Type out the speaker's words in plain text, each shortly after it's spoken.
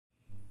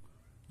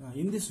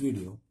In this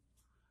video,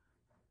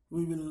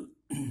 we will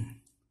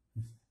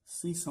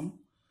see some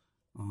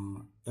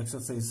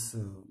exercise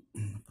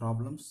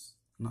problems,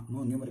 no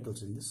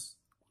numericals in this,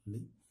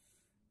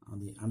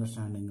 only the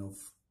understanding of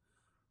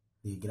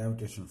the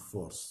gravitational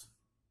force.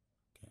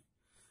 Okay.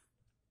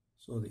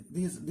 So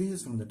this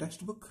is from the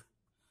textbook,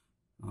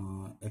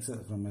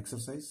 from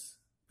exercise,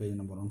 page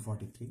number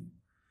 143.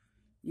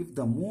 If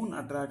the moon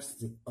attracts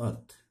the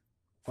earth,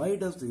 why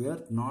does the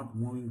earth not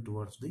moving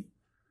towards the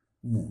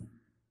moon?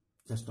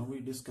 Just now we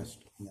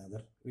discussed in the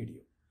other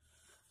video.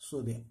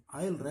 So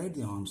I'll write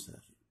the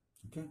answer.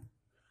 Okay.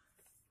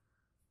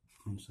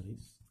 Answer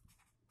is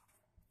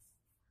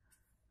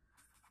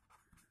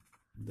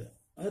the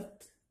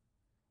earth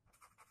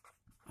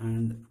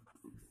and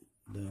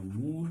the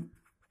moon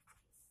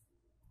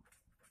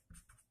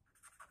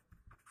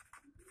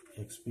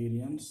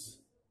experience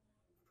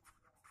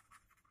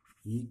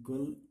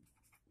equal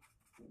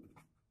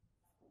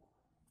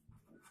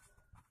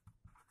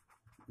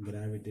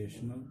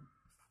gravitational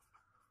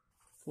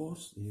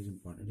force. This is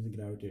important. It is a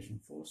gravitational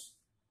force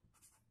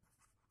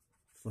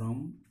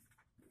from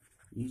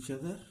each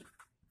other.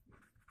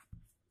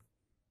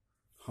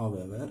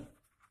 However,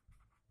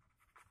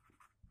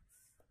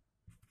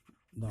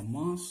 the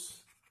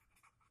mass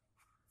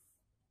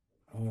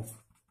of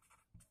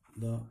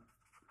the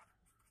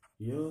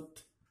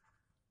earth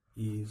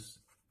is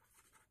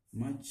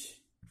much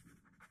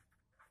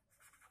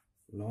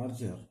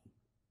larger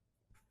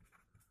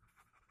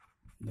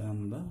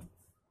than the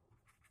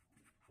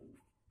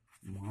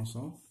mass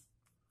of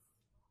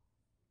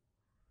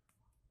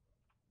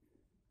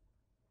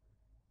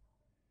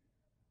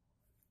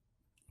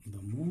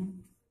the moon.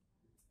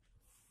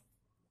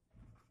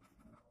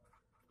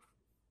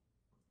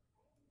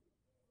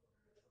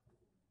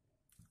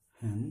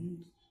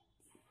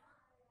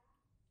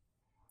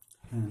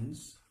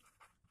 Hence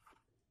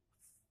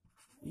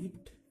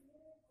it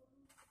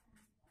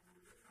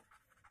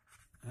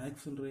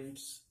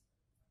accelerates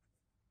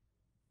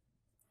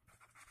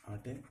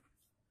at a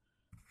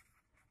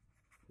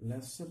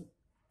lesser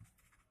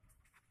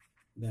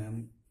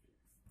than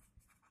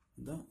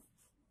the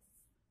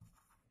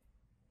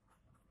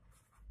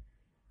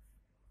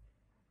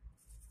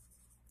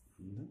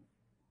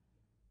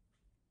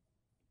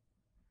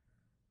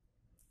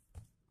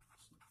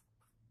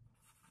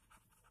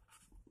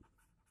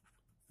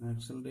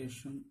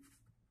acceleration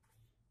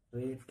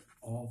rate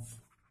of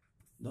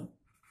the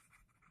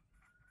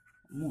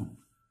moon.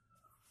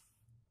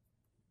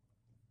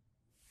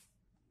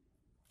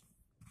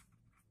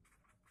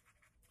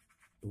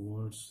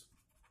 Towards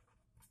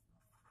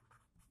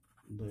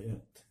the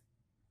earth.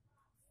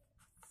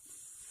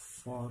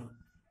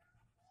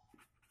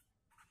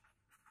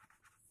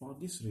 For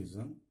this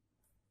reason,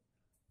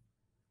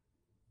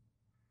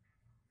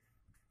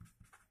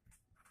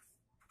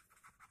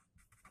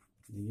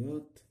 the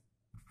earth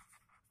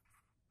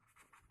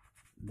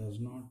does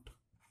not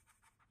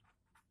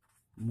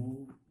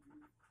move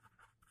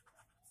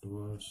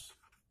towards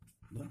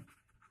the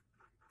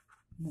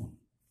moon.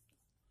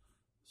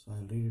 So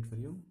I'll read it for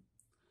you.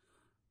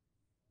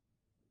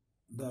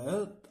 The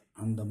earth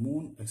and the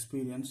moon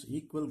experience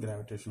equal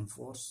gravitational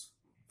force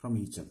from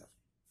each other.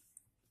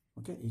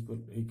 Okay,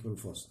 equal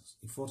forces.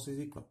 The force is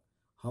equal.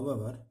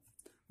 However,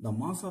 the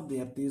mass of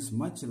the earth is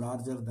much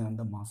larger than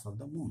the mass of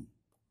the moon.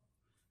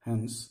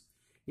 Hence,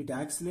 it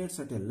accelerates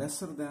at a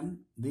lesser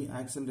than the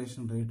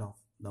acceleration rate of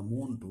the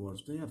moon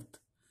towards the earth.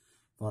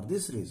 For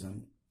this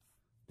reason,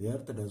 the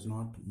earth does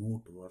not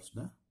move towards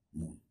the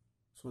moon.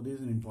 So this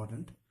is an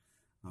important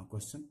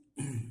question.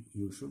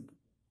 You should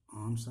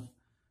answer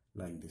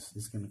like this.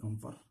 This can come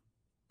for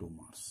 2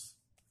 marks.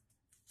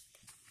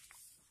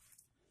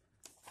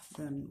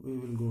 Then we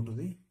will go to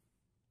the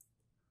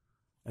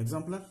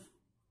exemplar.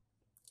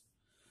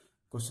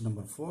 Question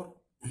number 4.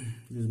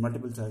 This is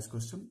multiple choice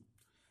question.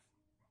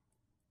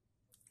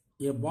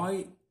 A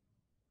boy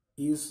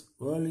is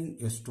whirling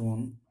a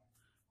stone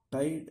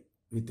tied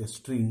with a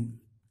string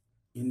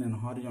in an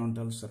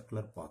horizontal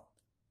circular path,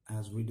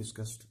 as we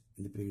discussed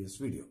in the previous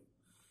video.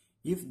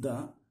 If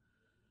the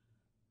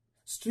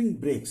string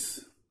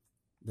breaks,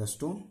 the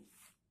stone,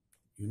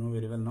 you know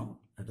very well now,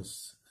 let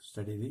us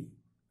study the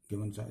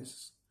given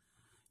choices.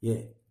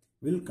 A,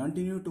 will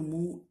continue to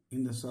move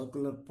in the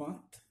circular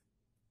path.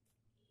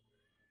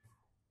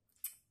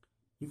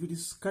 If it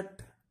is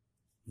cut,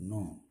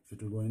 no,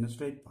 it will go in a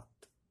straight path.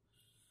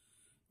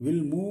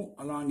 Will move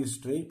along a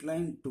straight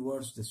line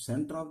towards the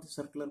center of the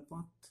circular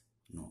path?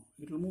 No,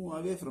 it will move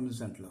away from the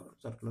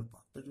circular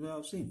path. That we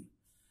have seen.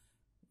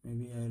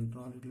 Maybe I will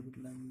draw a little bit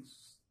like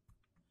this.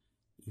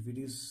 If it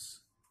is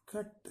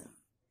cut,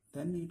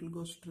 then it will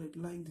go straight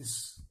like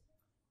this.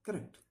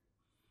 Correct.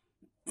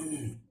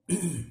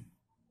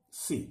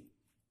 C.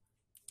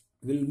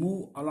 Will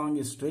move along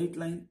a straight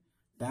line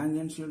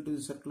tangential to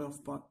the circular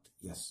path?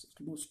 Yes, it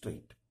will move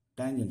straight.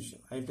 Tangential.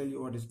 I will tell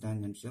you what is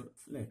tangential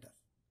later.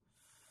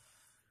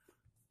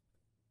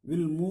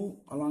 Will move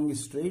along a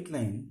straight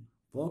line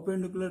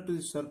perpendicular to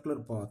the circular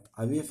path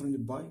away from the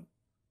boy?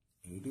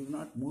 It is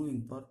not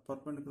moving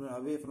perpendicular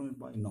away from the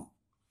boy. No.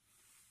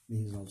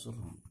 This is also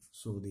wrong.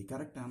 So the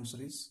correct answer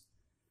is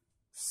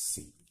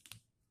C.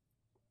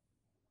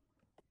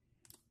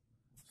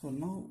 So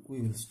now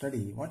we will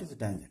study what is a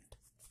tangent.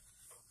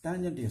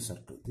 Tangent is a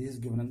circle. This is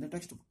given in the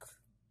textbook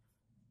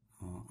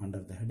under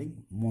the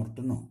heading More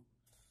to Know.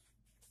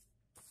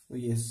 So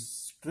a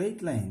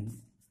straight line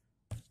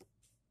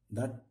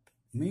that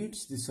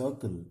meets the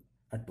circle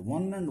at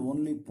one and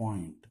only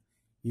point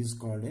is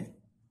called a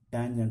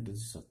tangent to the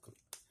circle.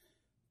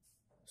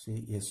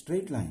 See, a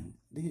straight line,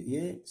 the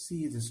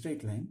AC is a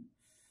straight line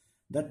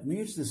that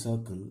meets the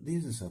circle,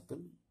 this is a circle,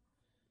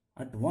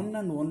 at one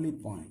and only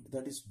point,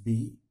 that is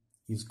B,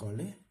 is called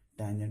a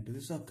tangent to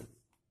the circle.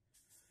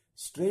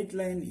 Straight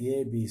line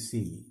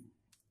ABC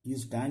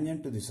is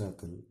tangent to the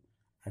circle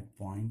at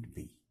point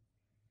B.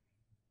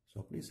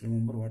 So please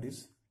remember what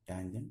is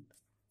tangent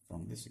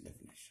from this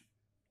definition.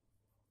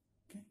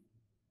 Okay.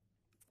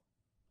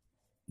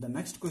 The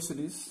next question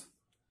is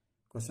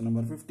question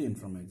number 15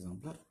 from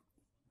exemplar.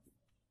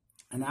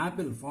 An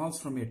apple falls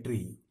from a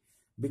tree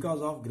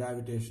because of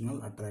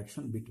gravitational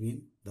attraction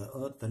between the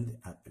earth and the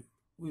apple.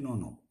 We know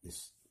now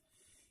this.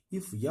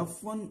 If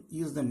F1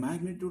 is the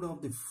magnitude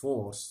of the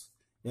force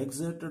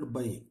exerted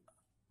by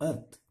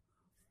earth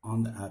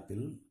on the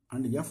apple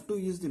and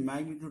F2 is the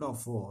magnitude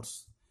of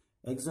force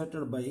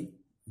exerted by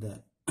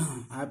the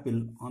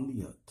apple on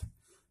the earth.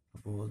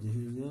 Suppose this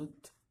is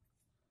earth,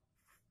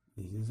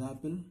 this is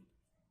apple.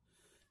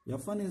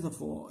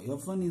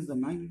 F1 is the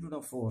magnitude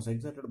of force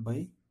exerted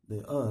by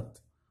the earth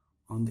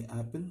on the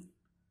apple.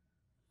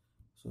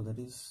 So that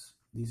is,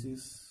 this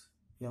is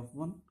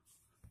F1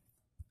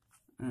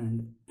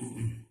 and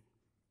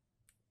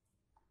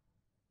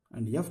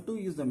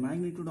F2 is the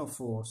magnitude of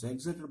force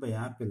exerted by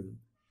apple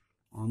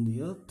on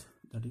the earth.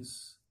 That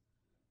is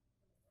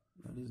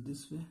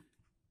this way.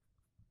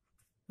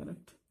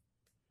 Correct?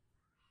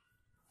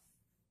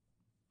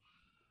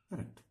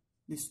 Correct.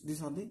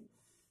 These are the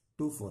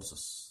two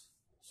forces.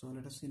 So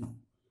let us see now.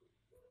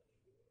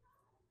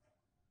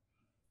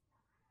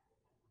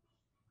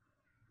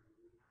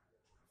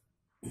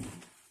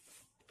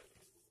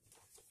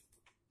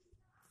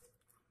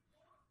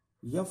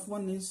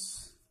 F1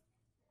 is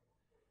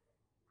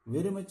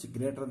very much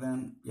greater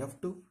than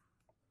F2.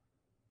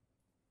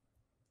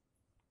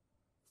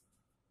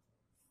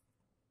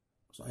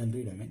 So I'll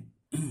read again.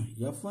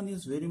 F1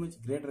 is very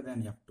much greater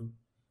than F2.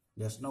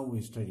 Just now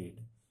we studied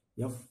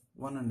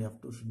F1 and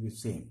F2 should be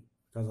same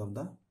because of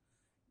the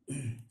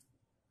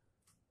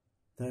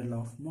third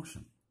law of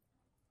motion.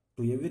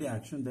 To every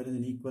reaction there is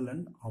an equal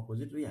and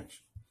opposite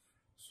reaction.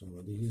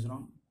 So this is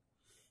wrong.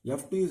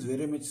 F2 is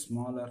very much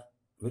smaller,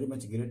 very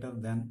much greater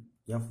than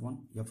F1.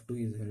 F2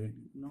 is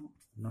no,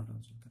 not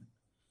also correct.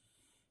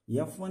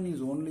 F1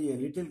 is only a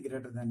little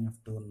greater than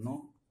F2.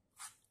 No,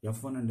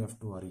 F1 and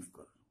F2 are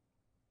equal.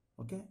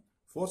 Okay,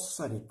 forces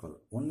are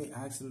equal, only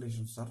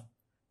accelerations are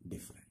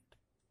different.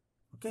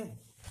 Okay,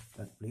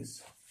 that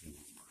please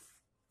remember.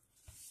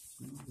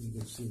 Now we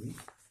will see the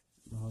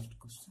last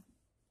question.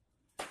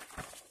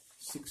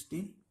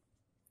 16.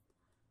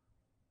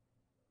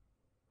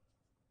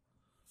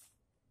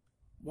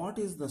 What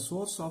is the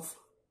source of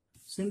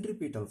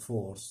centripetal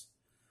force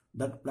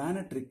that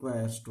planet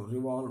requires to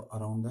revolve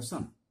around the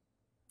sun?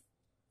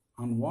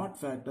 On what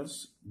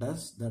factors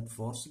does that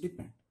force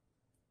depend?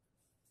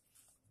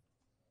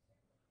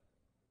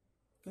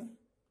 Okay.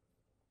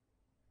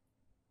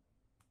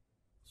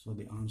 So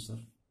the answer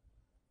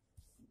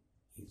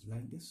is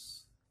like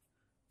this.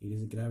 It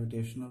is a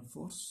gravitational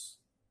force.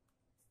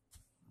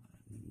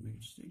 Make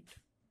it straight.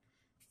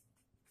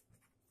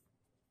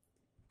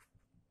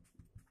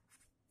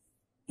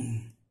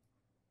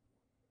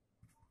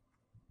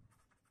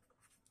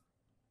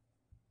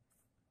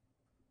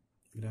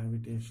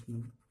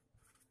 Gravitational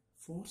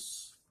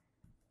force.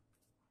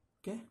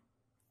 Okay.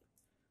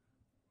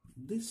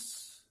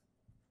 This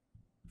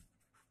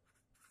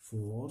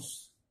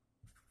force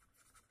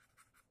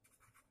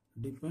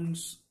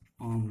depends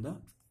on the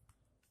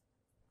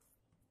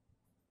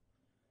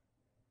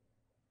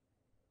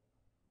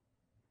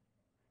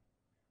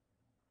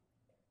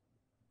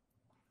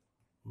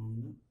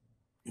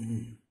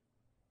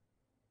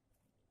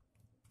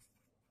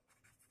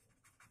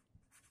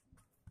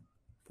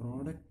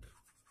product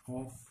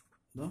of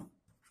the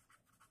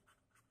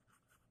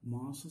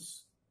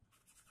masses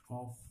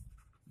of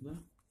the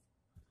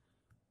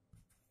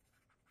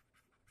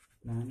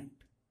planet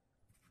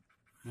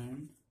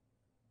and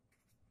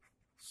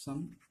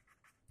sun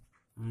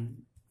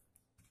and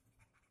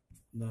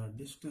the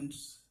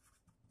distance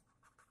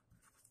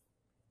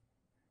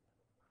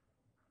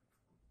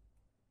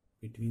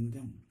between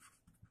them.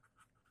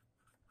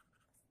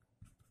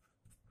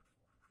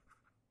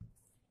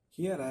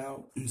 Here I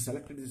have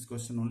selected this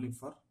question only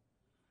for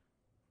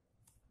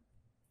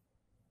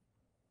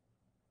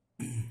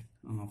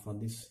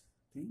this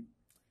thing.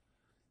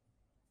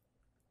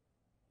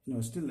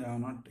 Still I have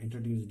not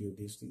introduced you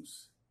these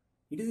things.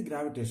 It is a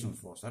gravitational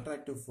force.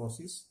 Attractive force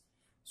is,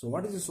 so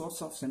what is the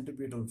source of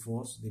centripetal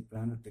force the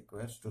planet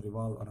requires to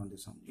revolve around the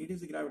sun? It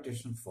is a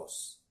gravitational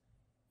force.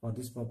 For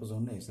this purpose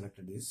only I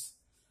selected this.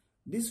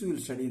 This we will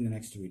study in the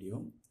next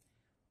video.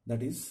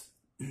 That is,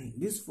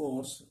 this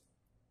force,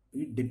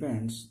 it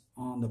depends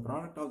on the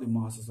product of the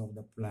masses of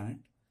the planet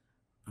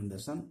and the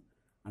sun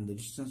and the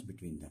distance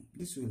between them.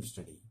 This we will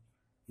study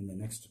in the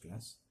next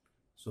class.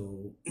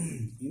 So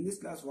in this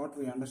class what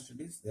we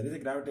understood is there is a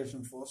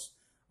gravitational force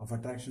of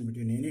attraction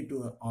between any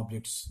two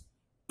objects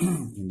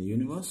in the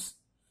universe,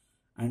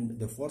 and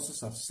the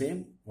forces are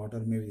same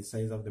whatever may be the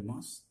size of the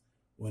mass,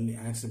 only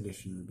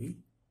acceleration will be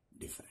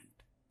different.